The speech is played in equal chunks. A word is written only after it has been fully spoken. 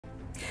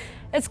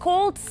It's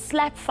called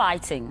slap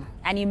fighting,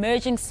 an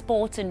emerging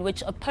sport in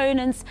which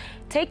opponents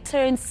take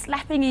turns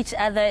slapping each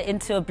other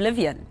into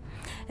oblivion.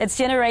 It's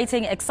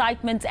generating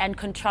excitement and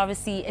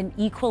controversy in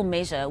equal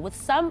measure, with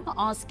some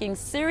asking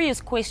serious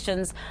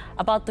questions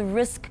about the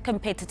risk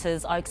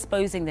competitors are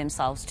exposing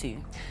themselves to.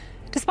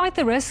 Despite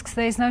the risks,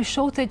 there's no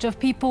shortage of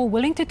people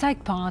willing to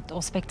take part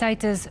or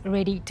spectators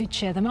ready to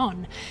cheer them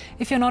on.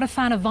 If you're not a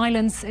fan of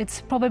violence, it's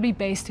probably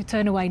best to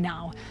turn away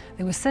now.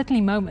 There were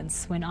certainly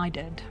moments when I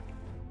did.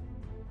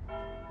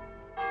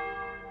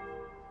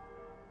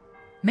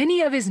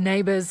 Many of his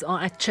neighbours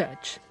are at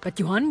church, but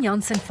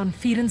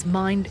𝗀𝗵𝗶𝗶𝘶𝗵𝗶's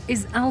mind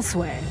is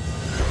elsewhere.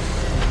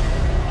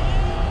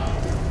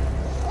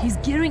 He's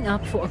gearing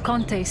up for a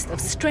contest of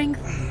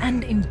strength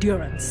and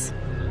endurance.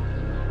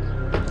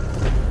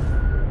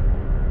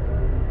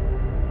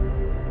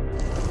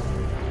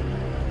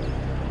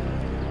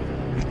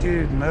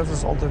 Nerves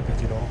is altyd 'n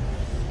bietjie daar.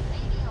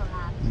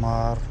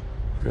 Maar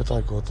weet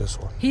I got this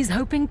one. He's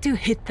hoping to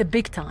hit the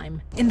big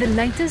time in the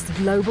latest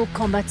global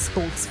combat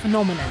sports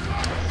phenomenon.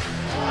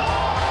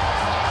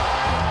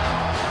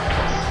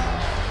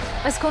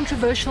 As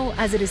controversial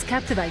as it is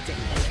captivating,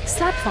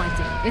 slap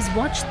fighting is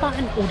watched by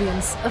an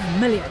audience of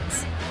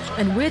millions,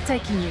 and we're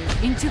taking you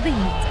into the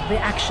heat of the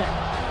action.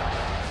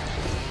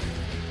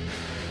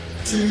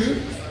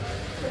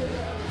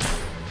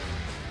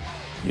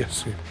 Yes,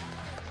 sir.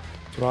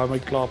 Draai my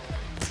klap,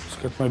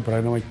 skud my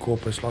brein en my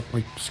kop, en slaat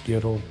my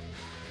skedel.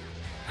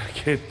 Ek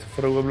het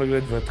vir 'n oomblik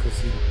net wit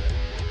gesien.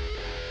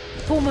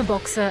 Former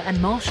boxer and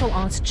martial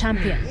arts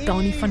champion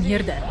Danie van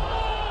Heerden.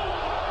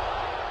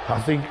 I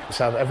think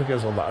South Africa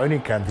is the only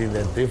country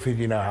that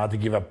definitely know how to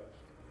give a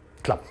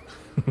clap.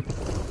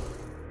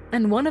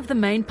 And one of the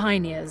main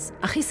pioneers,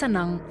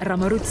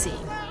 𝗀𝗵𝗶𝗶𝗴𝗶.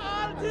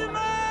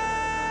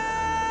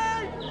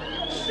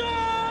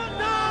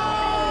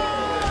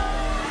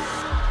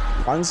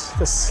 Once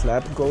the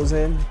slap goes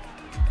in,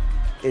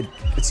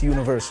 it's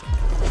universal.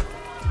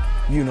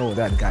 You know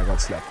that guy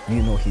got slapped.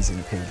 You know he's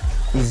in pain.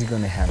 Easy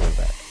gonna handle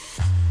that.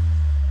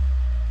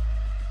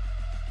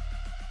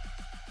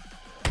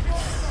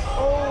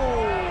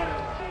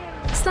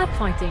 Slap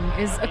fighting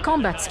is a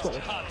combat sport.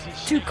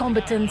 Two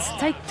combatants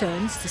take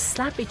turns to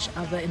slap each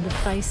other in the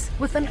face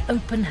with an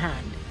open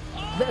hand.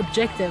 The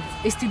objective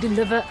is to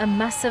deliver a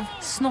massive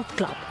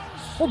snotklap,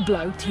 or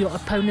blow to your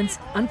opponent's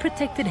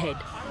unprotected head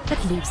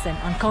that leaves them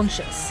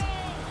unconscious.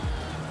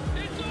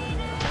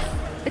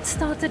 It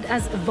started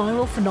as a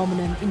viral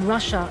phenomenon in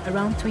Russia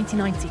around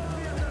 2019,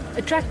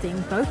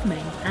 attracting both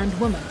men and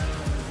women.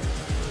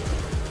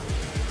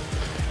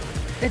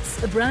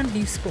 It's a brand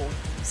new sport,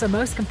 so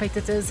most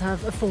competitors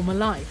have a former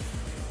life.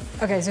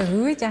 Okay, so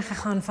hoe het jy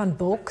gegaan van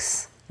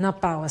boks na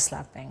power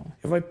slapping?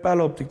 My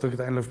pelle op TikTok het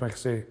eintlik vir my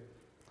gesê,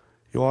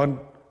 Johan,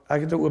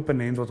 ek het 'n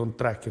opponent wat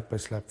onttrek het by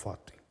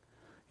slapfighting.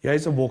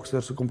 Jy's 'n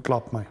bokser, so kom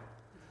klap my.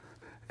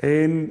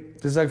 En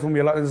dis ek vir hom,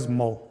 julle is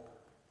mal.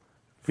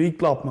 Wie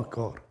klap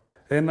mekaar?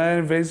 En hy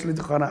eventually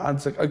toe gaan hy aan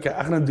sê, okay,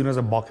 ek gaan dit doen as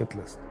 'n bucket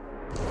list.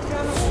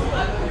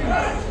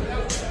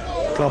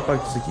 Klap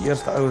ek, dis die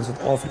eerste ou in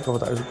Suid-Afrika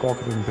wat ou se kaak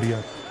het en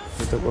breek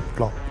met 'n oop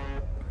klap.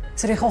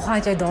 So die gogga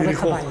het jy dadelik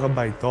gebyt? Die gogga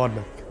gebyt,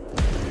 dadelik.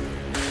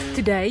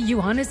 Today,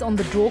 Johan is on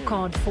the draw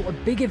card for a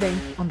big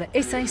event on the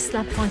SA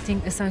Slap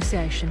Fighting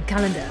Association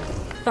calendar,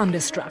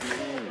 Thunderstruck.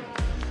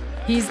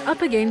 He's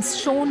up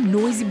against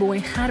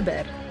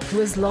𝗀𝗵𝗶𝗶𝗴𝗶, who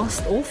has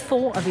lost all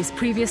 4 of his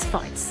previous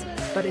fights,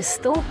 but is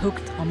still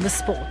hooked on the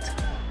sport.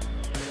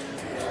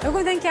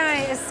 Hoekom dink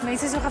jy is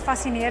mense so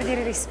gefassineerd deur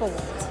hierdie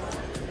sport?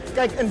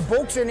 Kyk, in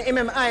boks en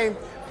MMA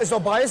is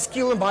daar baie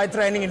skill en baie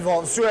training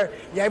involved. So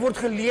jy word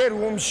geleer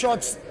hoe om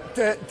shots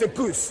te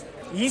koes.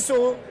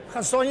 Hierso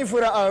gaan staan jy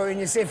voor 'n ou en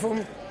jy sê vir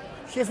hom,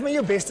 "Geef my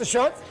jou beste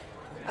shot.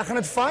 Ek gaan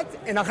dit vat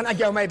en dan gaan ek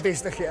jou my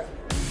beste gee."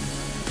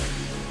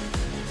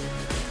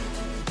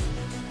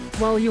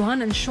 While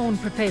Johan and Sean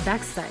prepare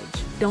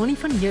backstage, Danie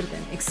van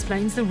Heerden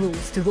explains the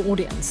rules to the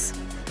audience.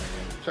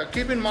 So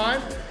keep in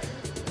mind,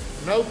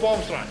 no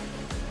palm strike,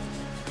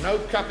 no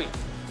cupping,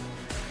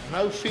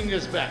 no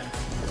fingers back.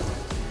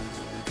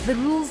 The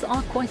rules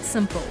are quite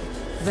simple.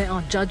 There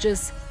are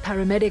judges,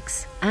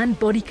 paramedics, and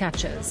body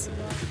catchers.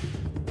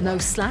 No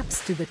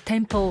slaps to the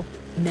temple,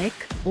 neck,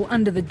 or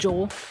under the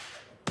jaw.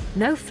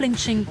 No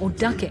flinching or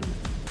ducking.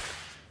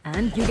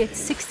 And you get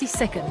 60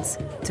 seconds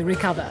to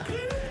recover.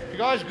 You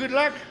guys, good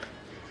luck.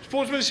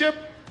 Sportsmanship.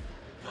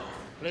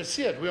 Let's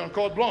see it. We're on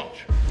Carte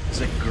Blanche.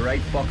 He's a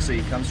great boxer.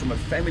 He comes from a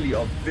family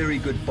of very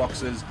good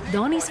boxers.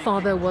 Danie's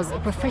father was a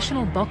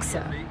professional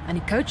boxer, and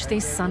he coached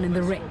his son in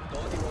the ring.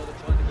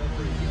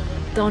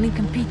 Danie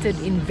competed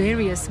in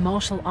various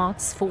martial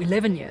arts for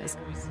 11 years,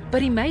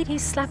 but he made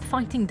his slap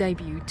fighting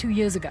debut 2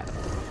 years ago.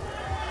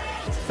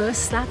 The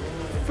first slap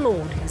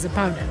floored his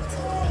opponent.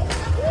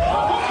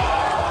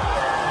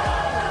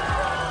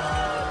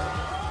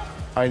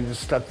 I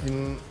just slapped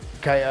him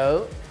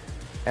KO,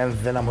 and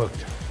then I'm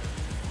hooked.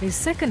 His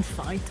second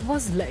fight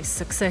was less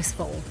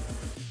successful.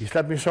 He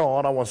slapped me so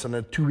hard I was on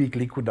a 2-week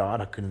liquid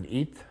diet. I couldn't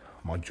eat.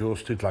 My jaw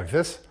stood like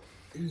this.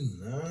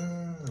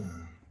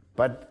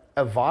 But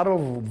A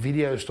viral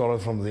video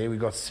started from there. We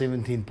got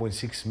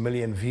 17.6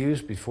 million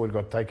views before it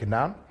got taken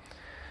down.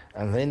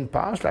 And then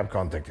𝗏𝗏𝗏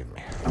contacted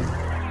me.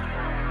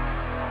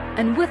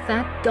 And with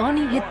that,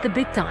 Danie hit the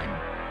big time,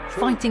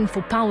 fighting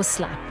for power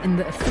slap in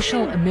the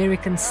official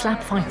American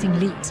slap fighting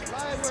league.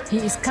 He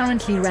is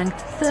currently ranked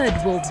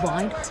 3rd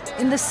worldwide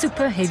in the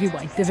super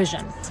heavyweight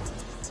division.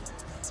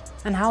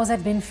 And how has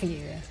that been for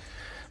you?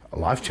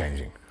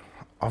 Life-changing.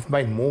 I've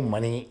made more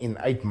money in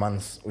 8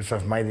 months, which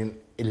I've made in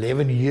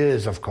 11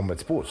 years of combat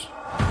sports.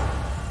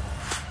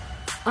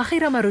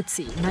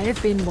 𝗀𝗶𝗴𝗶𝗴𝗶 may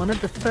have been one of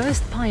the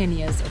first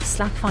pioneers of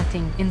slap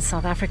fighting in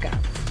South Africa,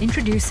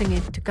 introducing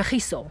it to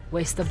𝗀𝗁cie,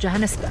 west of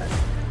Johannesburg,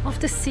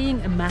 after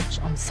seeing a match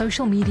on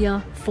social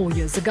media 4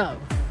 years ago.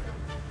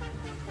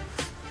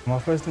 My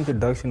first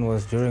introduction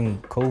was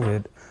during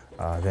COVID.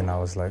 Then I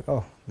was like,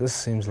 oh, this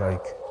seems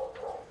like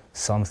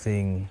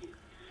something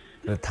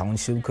the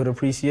township could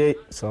appreciate.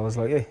 So I was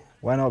like, hey,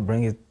 why not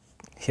bring it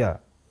here,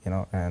 you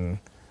know? And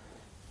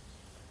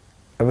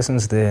ever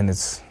since then,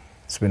 it's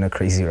been a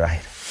crazy ride.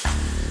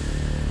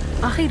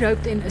 𝗀𝗁cie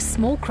roped in a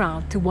small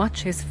crowd to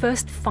watch his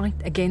first fight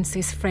against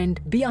his friend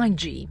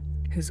BIG,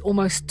 who's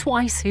almost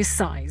twice his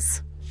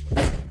size.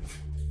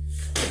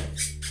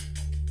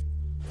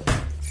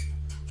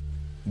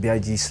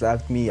 BIG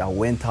slapped me, I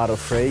went out of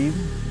frame.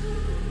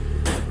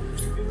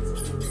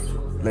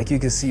 Like you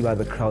can see by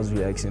the crowd's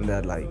reaction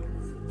that like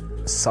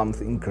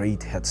something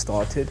great had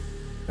started.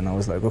 And I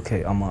was like,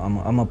 okay, I'm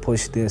gonna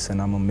push this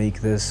and I'm gonna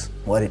make this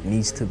what it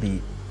needs to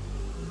be.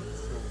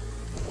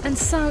 And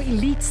so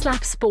Elite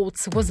Slap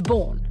Sports was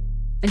born.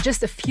 In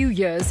just a few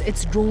years,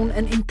 it's drawn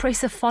an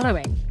impressive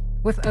following,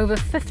 with over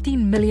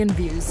 15 million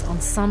views on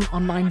some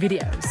online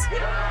videos.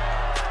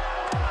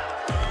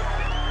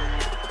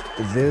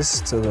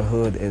 This to the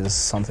hood is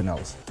something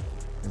else.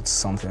 It's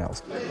something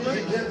else.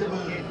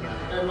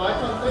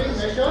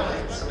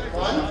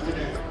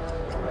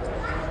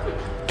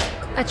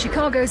 At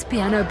Chicago's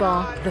piano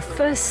bar, the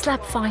first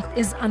slap fight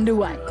is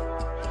underway.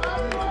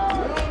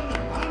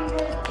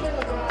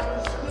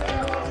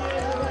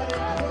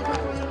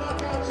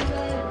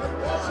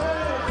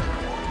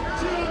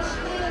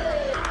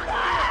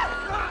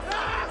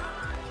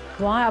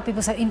 Why are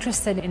people so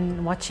interested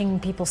in watching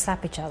people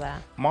slap each other?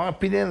 My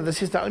opinion,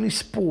 this is the only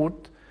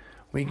sport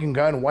where you can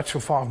go and watch for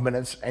 5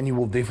 minutes and you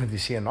will definitely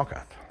see a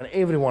knockout. And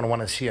everyone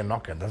wants to see a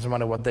knockout. Doesn't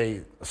matter what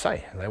they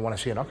say, they want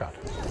to see a knockout.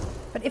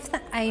 But if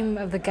the aim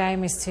of the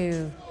game is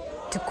to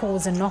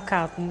cause a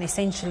knockout and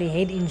essentially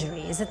head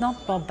injury, is it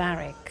not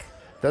barbaric?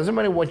 Doesn't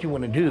matter what you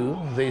want to do,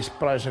 there's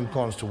pros and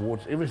cons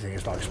towards everything.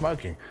 It's like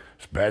smoking.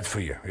 It's bad for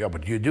you. Yeah,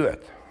 but you do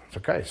it. It's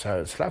okay.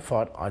 So slap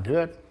fight, I do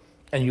it,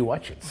 and you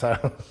watch it. So,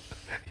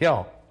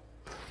 yeah.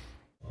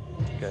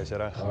 Okay,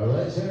 Sarah.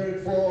 Let's hear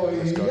it for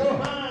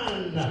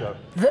Johan. Let's go.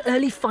 The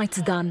early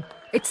fight's done.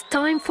 It's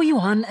time for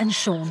Johan and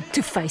Sean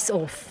to face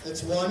off.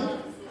 It's 1,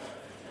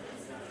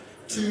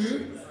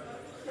 2.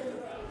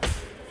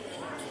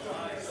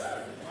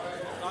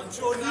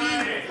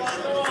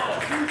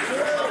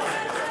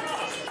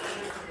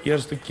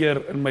 Eerste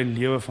keer in my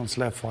lewe van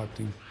slap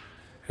fighting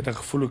het ek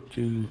gevoel ek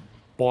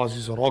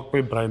basies raak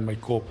my brein, my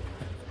kop.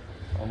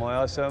 Almal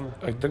awesome.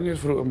 Ek dink eers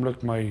vir 'n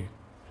oomblik my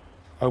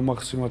ouma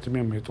gesien wat nie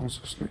meer met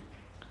ons is nie.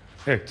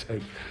 Ek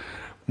sê,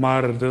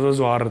 maar dit was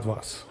hoe hard dit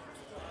was.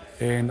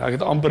 En ek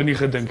het amper nie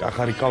gedink ek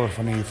gaan recover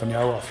van die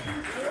ou af nie.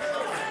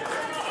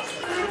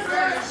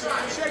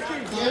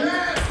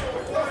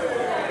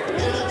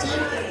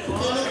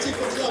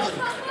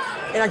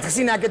 En ek het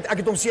gesien ek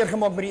het hom seer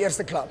gemaak met die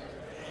eerste klap.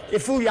 Jy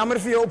voel jammer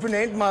vir jou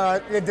opponent,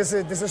 maar dis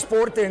 'n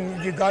sport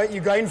en you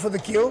go in for the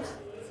kill.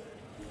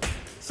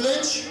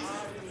 Flinch.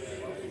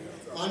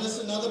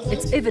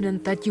 It's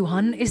evident that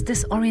Johan is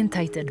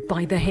disorientated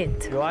by the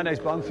head. Johan, hy's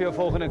bang vir jou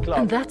volgende klap.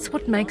 And that's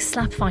what makes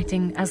slap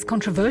fighting as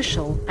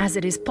controversial as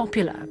it is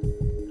popular.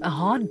 A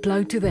hard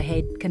blow to the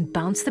head can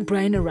bounce the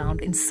brain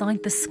around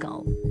inside the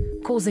skull,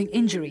 causing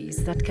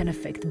injuries that can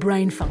affect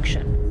brain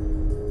function.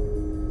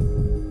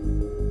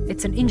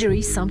 It's an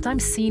injury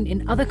sometimes seen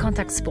in other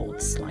contact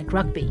sports like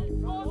rugby.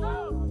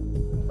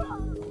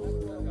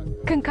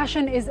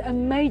 Concussion is a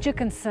major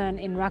concern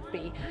in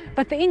rugby,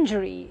 but the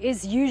injury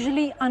is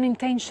usually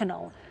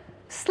unintentional.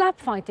 Slap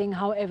fighting,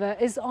 however,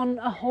 is on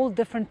a whole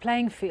different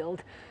playing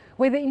field,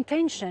 where the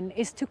intention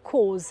is to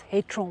cause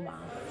head trauma.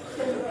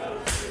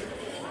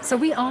 So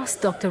we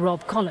asked Dr.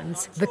 Rob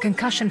Collins, the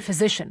concussion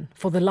physician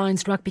for the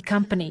Lions Rugby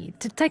Company,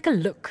 to take a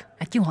look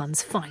at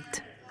Johan's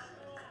fight.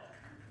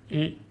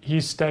 He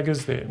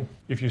staggers then.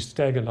 If you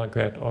stagger like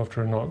that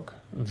after a knock,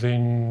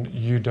 then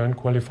you don't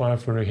qualify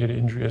for a head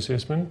injury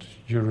assessment.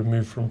 You're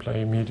removed from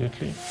play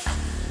immediately.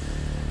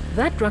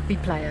 That rugby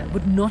player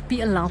would not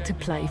be allowed to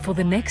play for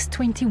the next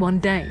 21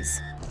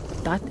 days.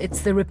 But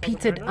it's the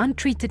repeated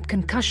untreated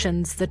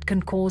concussions that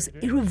can cause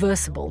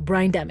irreversible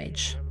brain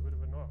damage.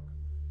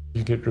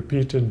 You get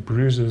repeated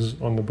bruises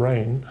on the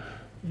brain,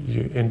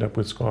 you end up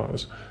with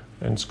scars,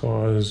 and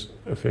scars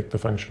affect the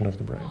function of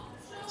the brain.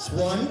 It's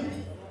 1,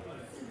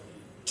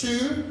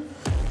 2.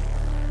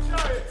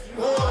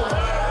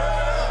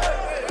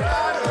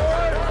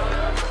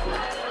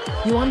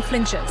 Yuan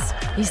flinches,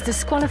 he's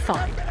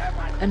disqualified,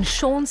 and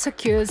Sean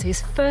secures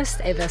his first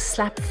ever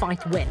slap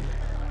fight win.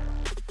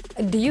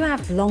 Do you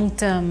have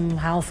long-term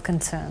health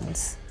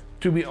concerns?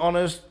 To be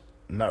honest,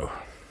 no.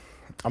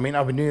 I mean,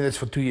 I've been doing this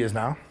for 2 years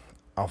now.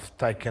 I've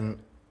taken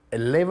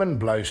 11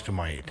 blows to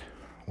my head,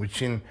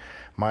 which in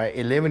my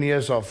 11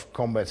 years of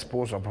combat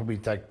sports, I'll probably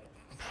take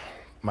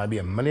maybe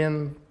 1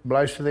 million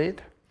blows to the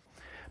head.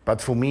 But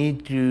for me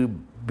to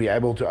be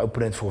able to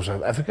open it for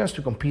South Africans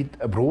to compete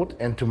abroad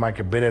and to make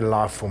a better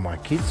life for my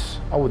kids,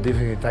 I would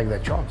definitely take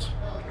that chance.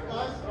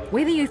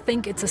 Whether you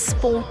think it's a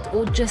sport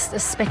or just a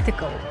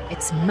spectacle,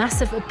 its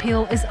massive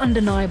appeal is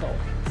undeniable.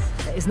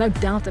 There is no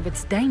doubt of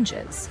its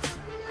dangers.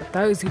 But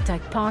those who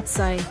take part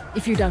say,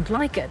 if you don't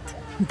like it,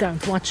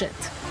 don't watch it.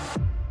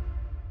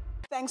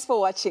 Thanks for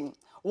watching.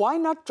 Why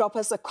not drop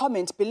us a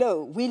comment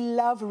below? We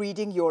love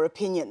reading your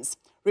opinions.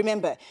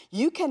 Remember,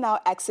 you can now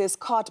access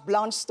Carte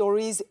Blanche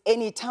stories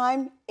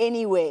anytime,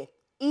 anywhere,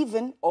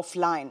 even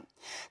offline.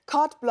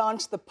 Carte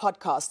Blanche, the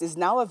podcast, is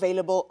now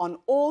available on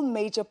all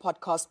major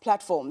podcast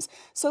platforms.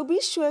 So be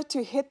sure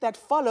to hit that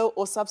follow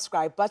or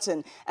subscribe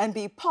button and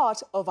be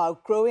part of our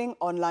growing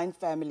online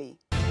family.